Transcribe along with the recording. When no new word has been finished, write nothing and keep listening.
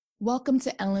Welcome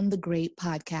to Ellen the Great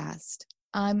podcast.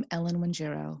 I'm Ellen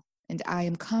Wanjero, and I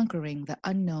am conquering the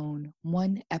unknown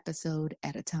one episode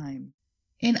at a time.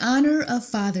 In honor of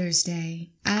Father's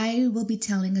Day, I will be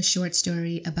telling a short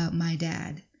story about my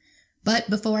dad. But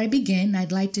before I begin,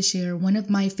 I'd like to share one of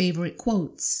my favorite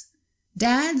quotes.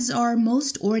 Dads are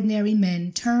most ordinary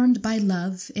men turned by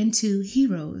love into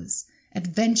heroes,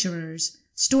 adventurers,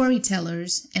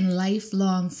 storytellers, and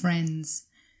lifelong friends.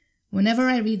 Whenever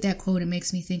I read that quote, it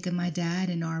makes me think of my dad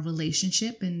and our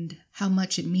relationship and how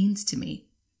much it means to me.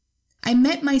 I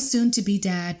met my soon-to-be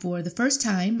dad for the first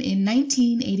time in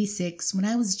 1986 when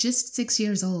I was just 6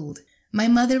 years old. My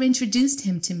mother introduced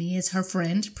him to me as her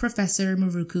friend, Professor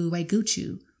Maruku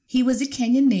Waiguchu. He was a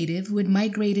Kenyan native who had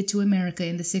migrated to America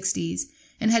in the 60s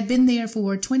and had been there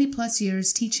for 20-plus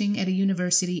years teaching at a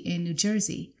university in New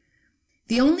Jersey.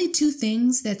 The only two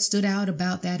things that stood out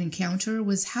about that encounter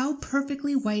was how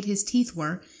perfectly white his teeth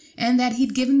were and that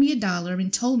he'd given me $1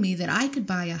 and told me that I could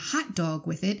buy a hot dog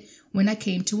with it when I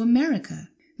came to America.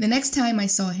 The next time I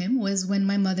saw him was when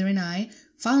my mother and I,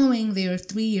 following their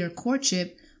 3-year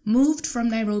courtship, moved from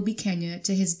Nairobi, Kenya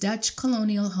to his Dutch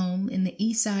colonial home in the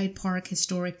Eastside Park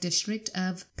Historic District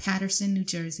of Paterson, New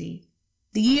Jersey.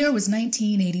 The year was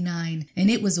 1989,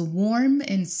 and it was a warm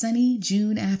and sunny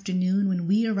June afternoon when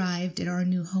we arrived at our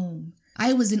new home.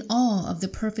 I was in awe of the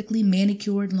perfectly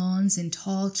manicured lawns and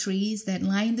tall trees that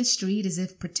lined the street as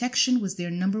if protection was their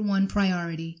number one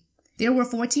priority. There were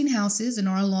 14 houses in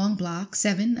our long block,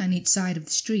 7 on each side of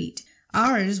the street.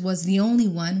 Ours was the only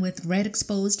one with red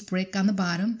exposed brick on the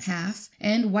bottom half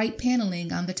and white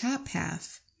paneling on the top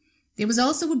half. There was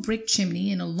also a brick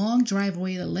chimney and a long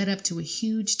driveway that led up to a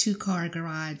huge 2-car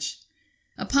garage.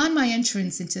 Upon my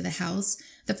entrance into the house,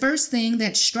 the first thing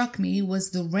that struck me was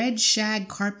the red shag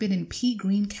carpet and pea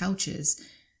green couches.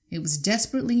 It was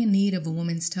desperately in need of a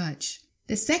woman's touch.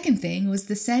 The second thing was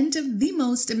the scent of the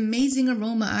most amazing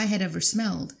aroma I had ever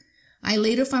smelled. I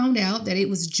later found out that it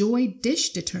was Joy dish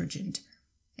detergent.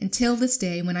 Until this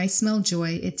day, when I smell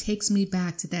Joy, it takes me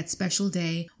back to that special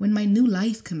day when my new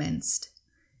life commenced.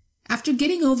 After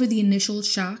getting over the initial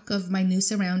shock of my new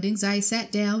surroundings, I sat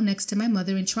down next to my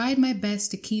mother and tried my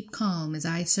best to keep calm as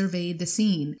I surveyed the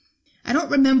scene. I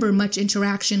don't remember much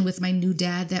interaction with my new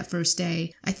dad that first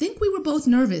day. I think we were both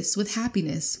nervous with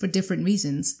happiness for different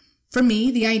reasons. For me,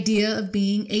 the idea of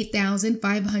being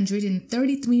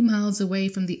 8,533 miles away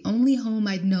from the only home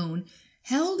I'd known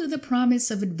held the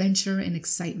promise of adventure and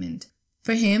excitement.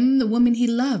 For him, the woman he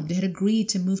loved had agreed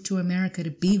to move to America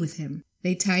to be with him.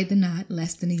 They tied the knot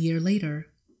less than a year later.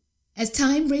 As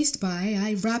time raced by,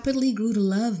 I rapidly grew to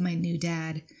love my new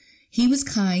dad. He was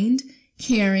kind,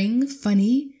 caring,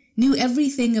 funny, knew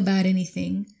everything about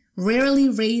anything, rarely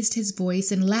raised his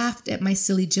voice, and laughed at my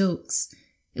silly jokes.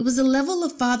 It was a level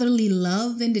of fatherly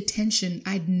love and attention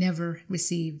I'd never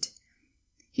received.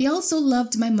 He also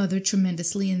loved my mother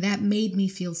tremendously, and that made me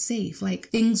feel safe, like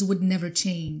things would never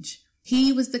change.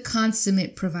 He was the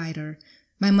consummate provider.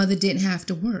 My mother didn't have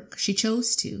to work. She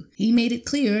chose to. He made it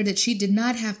clear that she did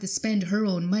not have to spend her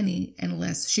own money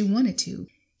unless she wanted to.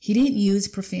 He didn't use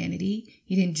profanity.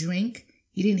 He didn't drink.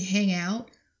 He didn't hang out.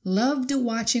 Loved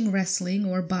watching wrestling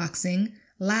or boxing.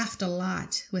 Laughed a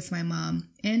lot with my mom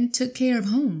and took care of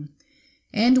home.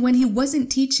 And when he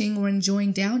wasn't teaching or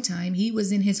enjoying downtime, he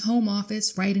was in his home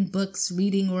office writing books,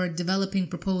 reading, or developing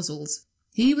proposals.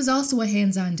 He was also a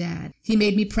hands-on dad. He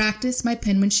made me practice my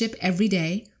penmanship every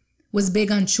day. Was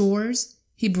big on chores.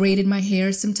 He braided my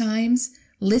hair sometimes,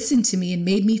 listened to me, and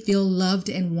made me feel loved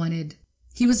and wanted.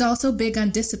 He was also big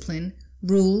on discipline,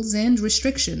 rules, and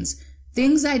restrictions,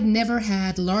 things I'd never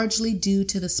had, largely due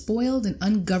to the spoiled and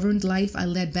ungoverned life I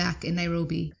led back in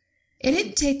Nairobi. It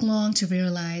didn't take long to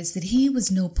realize that he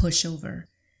was no pushover.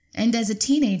 And as a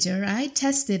teenager, I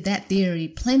tested that theory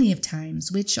plenty of times,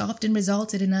 which often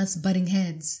resulted in us butting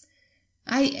heads.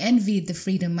 I envied the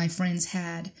freedom my friends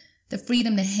had. The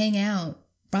freedom to hang out,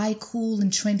 buy cool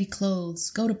and trendy clothes,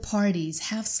 go to parties,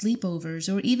 have sleepovers,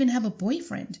 or even have a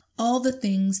boyfriend. All the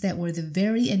things that were the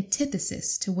very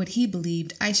antithesis to what he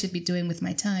believed I should be doing with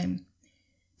my time.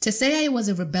 To say I was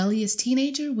a rebellious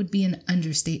teenager would be an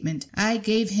understatement. I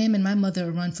gave him and my mother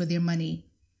a run for their money.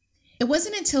 It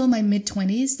wasn't until my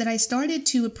mid-20s that I started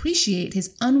to appreciate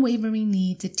his unwavering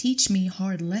need to teach me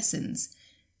hard lessons.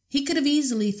 He could have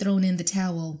easily thrown in the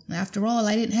towel. After all,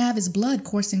 I didn't have his blood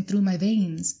coursing through my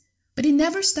veins. But he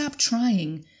never stopped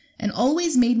trying and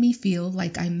always made me feel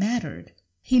like I mattered.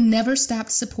 He never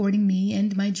stopped supporting me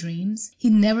and my dreams. He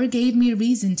never gave me a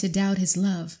reason to doubt his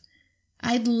love.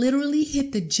 I'd literally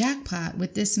hit the jackpot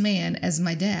with this man as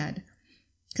my dad.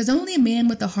 'Cause only a man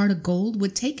with a heart of gold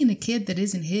would take in a kid that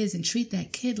isn't his and treat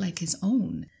that kid like his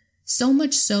own. so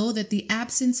much so that the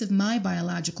absence of my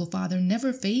biological father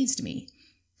never fazed me.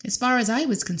 As far as I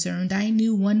was concerned, I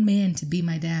knew one man to be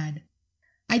my dad.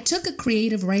 I took a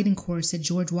creative writing course at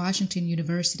George Washington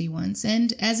University once,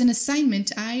 and as an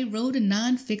assignment, I wrote a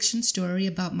nonfiction story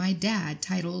about my dad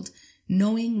titled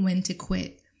Knowing When to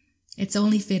Quit. It's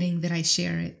only fitting that I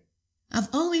share it. I've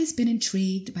always been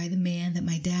intrigued by the man that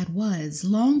my dad was,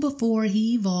 long before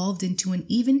he evolved into an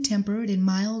even-tempered and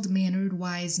mild-mannered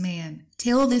wise man.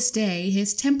 Till this day,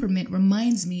 his temperament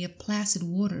reminds me of placid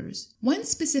waters. One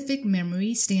specific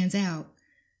memory stands out.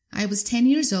 I was 10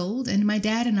 years old, and my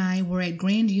dad and I were at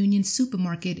Grand Union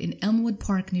Supermarket in Elmwood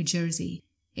Park, New Jersey.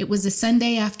 It was a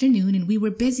Sunday afternoon, and we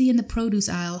were busy in the produce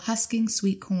aisle husking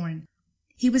sweet corn.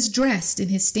 He was dressed in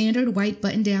his standard white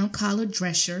button-down collared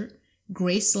dress shirt,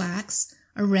 gray slacks,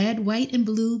 a red, white, and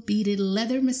blue beaded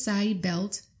leather Masai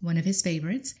belt, one of his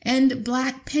favorites, and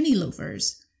black penny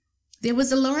loafers. There was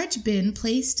a large bin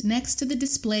placed next to the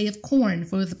display of corn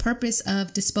for the purpose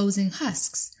of disposing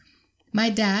husks. My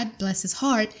dad, bless his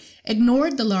heart,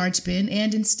 ignored the large bin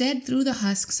and instead threw the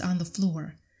husks on the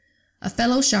floor. A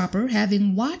fellow shopper,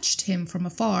 having watched him from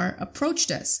afar,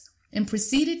 approached us and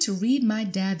proceeded to read my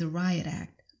dad the riot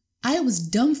act. I was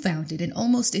dumbfounded and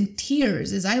almost in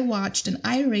tears as I watched an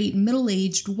irate,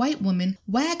 middle-aged white woman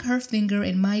wag her finger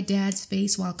in my dad's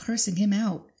face while cursing him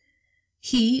out.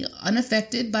 He,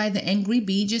 unaffected by the angry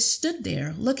bee, just stood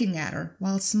there looking at her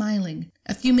while smiling.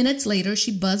 A few minutes later,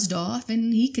 she buzzed off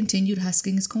and he continued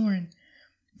husking his corn.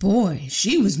 "Boy,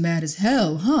 she was mad as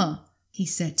hell, huh?" he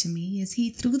said to me as he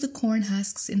threw the corn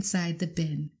husks inside the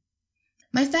bin.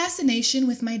 My fascination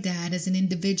with my dad as an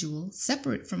individual,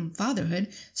 separate from fatherhood,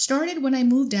 started when I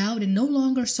moved out and no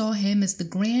longer saw him as the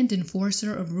grand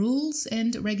enforcer of rules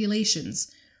and regulations.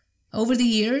 Over the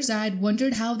years, I'd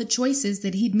wondered how the choices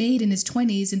that he'd made in his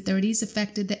 20s and 30s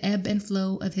affected the ebb and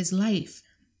flow of his life.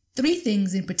 3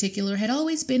 things in particular had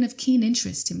always been of keen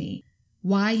interest to me: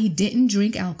 why he didn't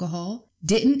drink alcohol,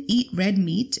 didn't eat red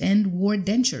meat, and wore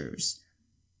dentures.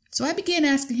 So I began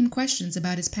asking him questions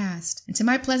about his past, and to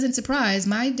my pleasant surprise,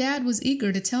 my dad was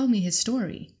eager to tell me his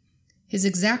story. His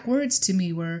exact words to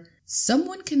me were,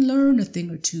 "Someone can learn a thing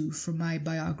or two from my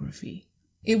biography."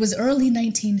 It was early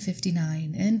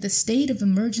 1959, and the state of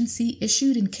emergency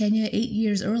issued in Kenya 8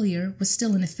 years earlier was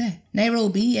still in effect.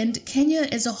 Nairobi and Kenya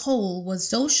as a whole was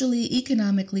socially,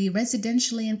 economically,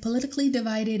 residentially, and politically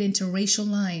divided into racial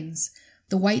lines: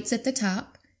 the whites at the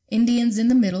top, Indians in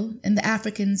the middle, and the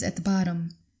Africans at the bottom.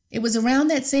 It was around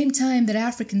that same time that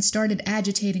Africans started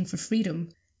agitating for freedom,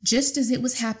 just as it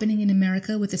was happening in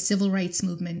America with the civil rights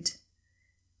movement.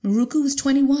 Maruku was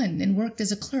 21 and worked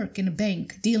as a clerk in a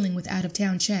bank dealing with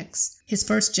out-of-town checks, his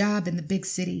first job in the big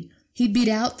city. He beat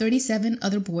out 37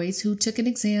 other boys who took an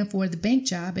exam for the bank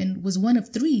job and was one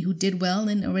of 3 who did well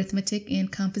in arithmetic and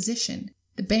composition.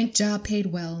 The bank job paid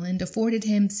well and afforded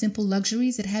him simple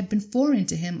luxuries that had been foreign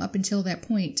to him up until that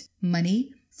point: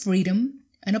 money, freedom,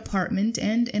 an apartment,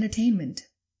 and entertainment.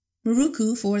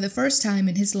 Maruku, for the first time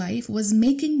in his life, was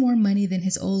making more money than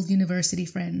his old university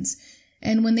friends,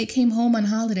 and when they came home on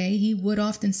holiday, he would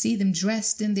often see them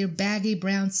dressed in their baggy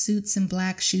brown suits and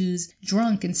black shoes,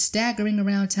 drunk and staggering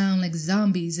around town like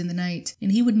zombies in the night,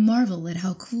 and he would marvel at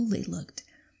how cool they looked.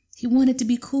 He wanted to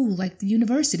be cool like the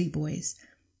university boys,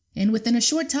 and within a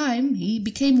short time, he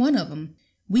became one of them.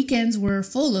 Weekends were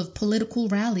full of political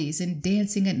rallies and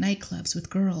dancing at nightclubs with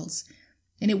girls.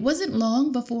 And it wasn't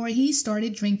long before he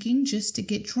started drinking just to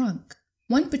get drunk.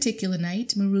 One particular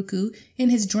night, Maruku,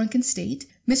 in his drunken state,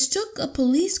 mistook a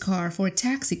police car for a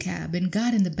taxicab and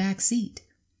got in the back seat.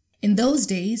 In those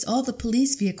days, all the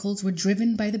police vehicles were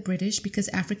driven by the British because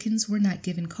Africans were not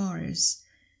given cars.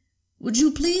 "Would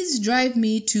you please drive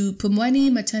me to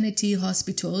Pumwani Maternity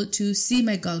Hospital to see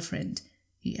my girlfriend?"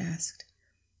 he asked.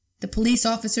 The police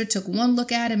officer took one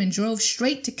look at him and drove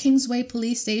straight to Kingsway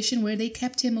Police Station, where they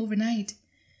kept him overnight.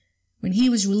 When he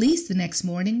was released the next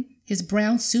morning, his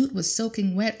brown suit was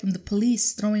soaking wet from the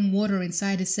police throwing water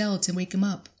inside his cell to wake him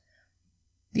up.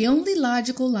 The only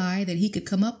logical lie that he could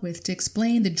come up with to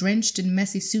explain the drenched and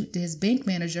messy suit to his bank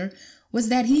manager was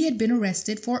that he had been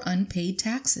arrested for unpaid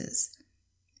taxes.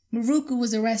 Maruku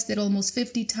was arrested almost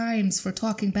 50 times for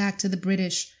talking back to the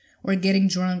British, or getting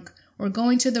drunk, or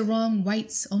going to the wrong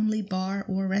whites-only bar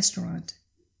or restaurant.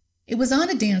 It was on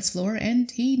a dance floor, and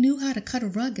he knew how to cut a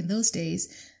rug in those days,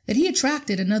 that he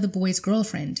attracted another boy's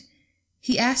girlfriend.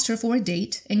 He asked her for a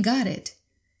date and got it.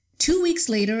 2 weeks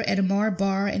later, at a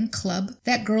bar and club,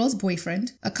 that girl's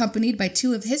boyfriend, accompanied by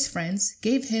 2 of his friends,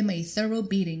 gave him a thorough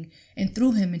beating and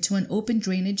threw him into an open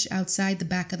drainage outside the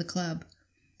back of the club.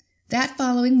 That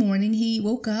following morning, he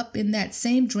woke up in that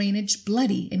same drainage,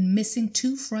 bloody and missing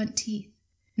 2 front teeth.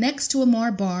 Next to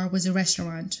Amar Bar was a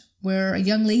restaurant where a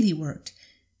young lady worked.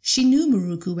 She knew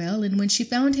Maruku well, and when she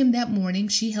found him that morning,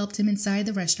 she helped him inside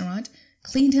the restaurant,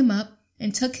 cleaned him up,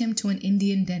 and took him to an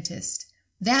Indian dentist.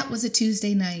 That was a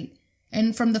Tuesday night,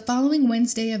 and from the following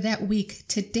Wednesday of that week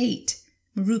to date,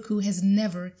 Maruku has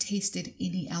never tasted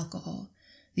any alcohol.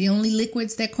 The only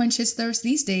liquids that quench his thirst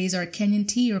these days are Kenyan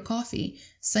tea or coffee,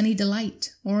 Sunny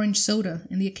Delight, orange soda,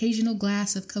 and the occasional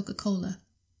glass of Coca-Cola.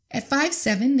 At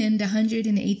 5'7" and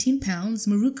 118 pounds,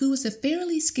 Maruku was a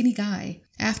fairly skinny guy.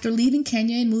 After leaving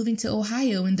Kenya and moving to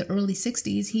Ohio in the early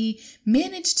 60s, he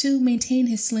managed to maintain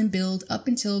his slim build up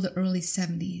until the early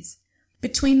 70s.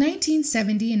 Between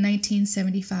 1970 and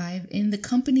 1975, in the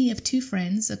company of two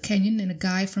friends, a Kenyan and a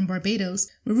guy from Barbados,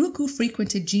 Maruku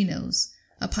frequented Geno's,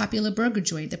 a popular burger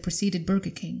joint that preceded Burger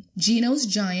King. Geno's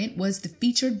Giant was the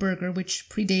featured burger which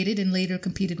predated and later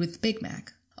competed with Big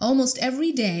Mac. Almost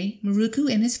every day,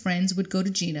 Maruku and his friends would go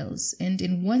to Geno's and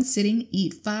in one sitting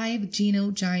eat 5 Geno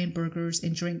Giant burgers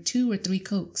and drink 2 or 3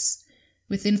 Cokes.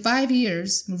 Within 5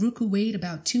 years, Maruku weighed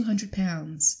about 200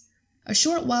 pounds. A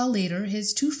short while later,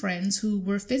 his two friends, who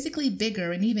were physically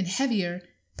bigger and even heavier,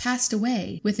 passed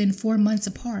away within 4 months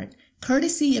apart,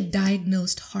 courtesy of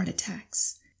diagnosed heart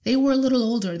attacks. They were a little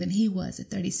older than he was at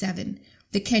 37.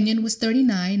 The Kenyan was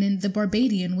 39 and the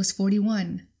Barbadian was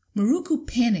 41. Maruku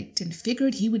panicked and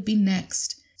figured he would be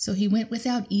next, so he went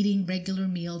without eating regular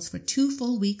meals for 2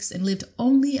 full weeks and lived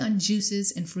only on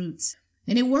juices and fruits.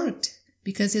 And it worked,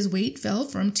 because his weight fell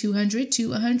from 200 to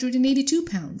 182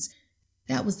 pounds.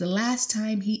 That was the last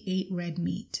time he ate red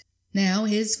meat. Now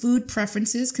his food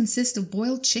preferences consist of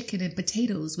boiled chicken and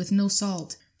potatoes with no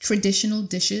salt, traditional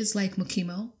dishes like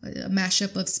mokimo, a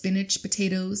mashup of spinach,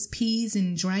 potatoes, peas,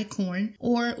 and dry corn,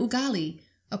 or ugali,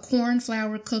 a corn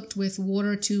flour cooked with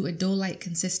water to a dough-like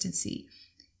consistency.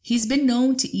 He's been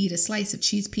known to eat a slice of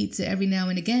cheese pizza every now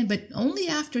and again, but only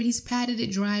after he's patted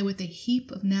it dry with a heap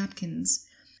of napkins.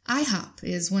 IHOP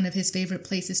is one of his favorite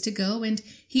places to go, and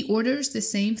he orders the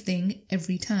same thing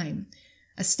every time.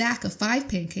 A stack of 5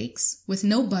 pancakes with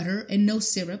no butter and no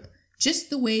syrup, just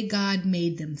the way God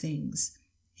made them things.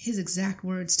 His exact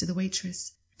words to the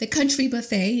waitress. The Country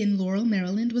Buffet in Laurel,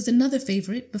 Maryland was another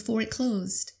favorite before it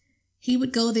closed. He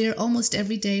would go there almost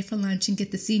every day for lunch and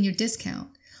get the senior discount.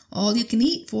 All you can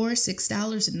eat for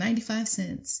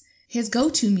 $6.95. His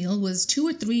go-to meal was 2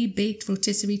 or 3 baked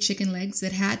rotisserie chicken legs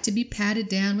that had to be patted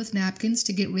down with napkins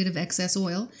to get rid of excess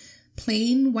oil,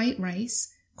 plain white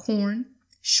rice, corn,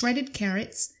 shredded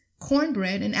carrots,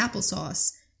 cornbread, and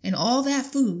applesauce, and all that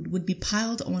food would be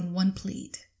piled on one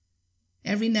plate.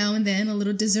 Every now and then a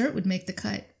little dessert would make the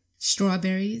cut.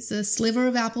 Strawberries, a sliver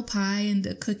of apple pie, and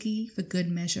a cookie for good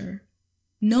measure.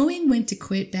 Knowing when to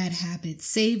quit bad habits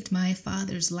saved my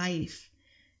father's life.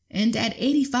 And at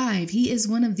 85, he is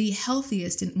one of the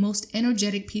healthiest and most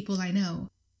energetic people I know.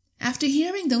 After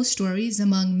hearing those stories,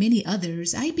 among many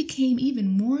others, I became even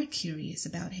more curious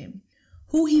about him.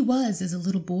 Who he was as a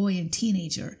little boy and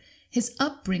teenager, his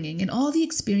upbringing, and all the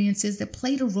experiences that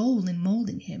played a role in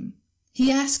molding him.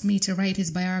 He asked me to write his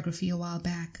biography a while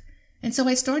back, and so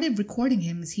I started recording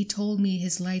him as he told me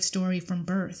his life story from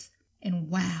birth. And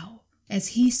wow, as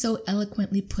he so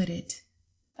eloquently put it.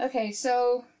 Okay,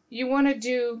 so you want to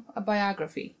do a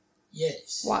biography?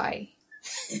 Yes. Why?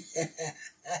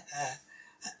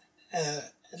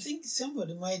 I think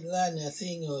somebody might learn a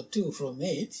thing or two from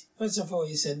it. First of all,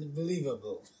 it's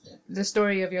unbelievable. The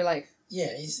story of your life?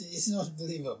 Yeah, it's not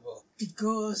believable.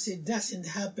 Because it doesn't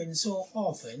happen so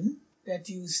often that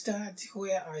you start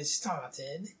where I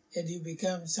started and you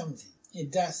become something.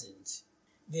 It doesn't.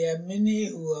 There are many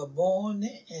who are born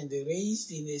and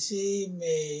raised in the same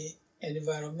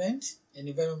environment. An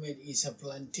environment is a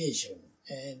plantation.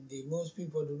 And most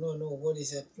people do not know what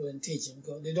is a plantation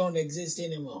because they don't exist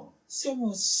anymore. Some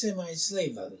was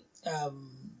semi-slavery.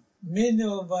 Many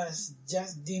of us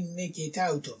just didn't make it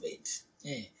out of it.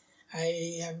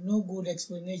 I have no good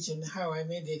explanation how I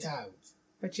made it out.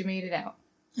 But you made it out.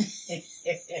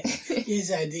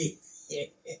 Yes, I did.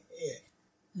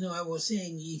 No, I was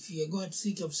saying if you're going to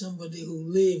think of somebody who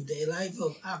lived a life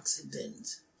of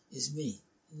accident, it's me.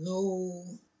 No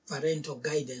parental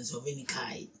guidance of any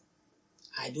kind.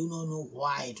 I do not know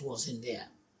why it wasn't there.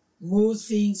 Most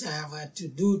things I have had to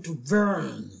do to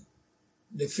burn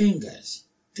the fingers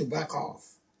to back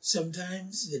off.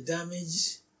 Sometimes the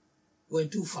damage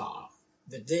went too far,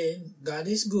 but then God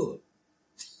is good.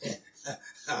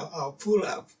 I'll pull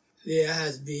up. There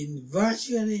has been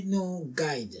virtually no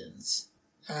guidance.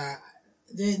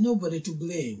 There's nobody to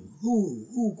blame.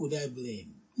 Who could I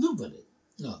blame? Nobody.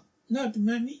 No, not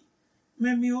Mammy.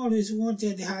 Mammy always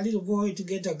wanted her little boy to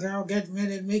get a girl, get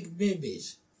married, make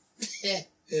babies.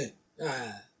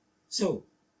 So,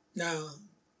 now,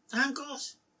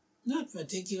 uncles, not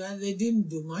particular, they didn't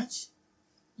do much.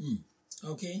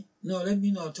 Okay? No, let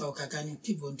me not talk. I can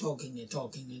keep on talking and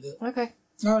talking. Okay.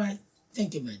 All right.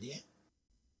 Thank you, my dear.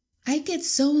 I get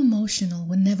so emotional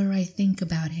whenever I think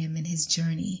about him and his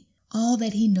journey, all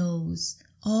that he knows,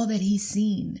 all that he's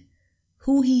seen,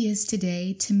 who he is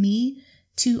today to me,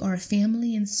 to our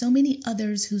family, and so many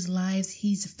others whose lives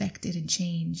he's affected and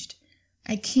changed.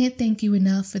 I can't thank you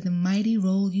enough for the mighty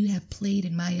role you have played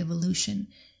in my evolution.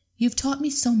 You've taught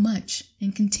me so much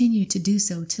and continue to do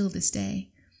so till this day.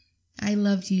 I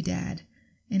love you, Dad,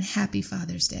 and happy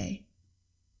Father's Day.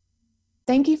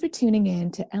 Thank you for tuning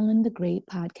in to Ellen the Great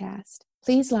podcast.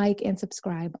 Please like and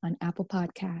subscribe on Apple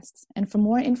Podcasts. And for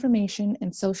more information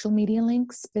and social media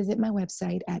links, visit my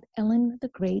website at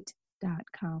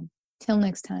ellenthegreat.com. Till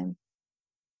next time.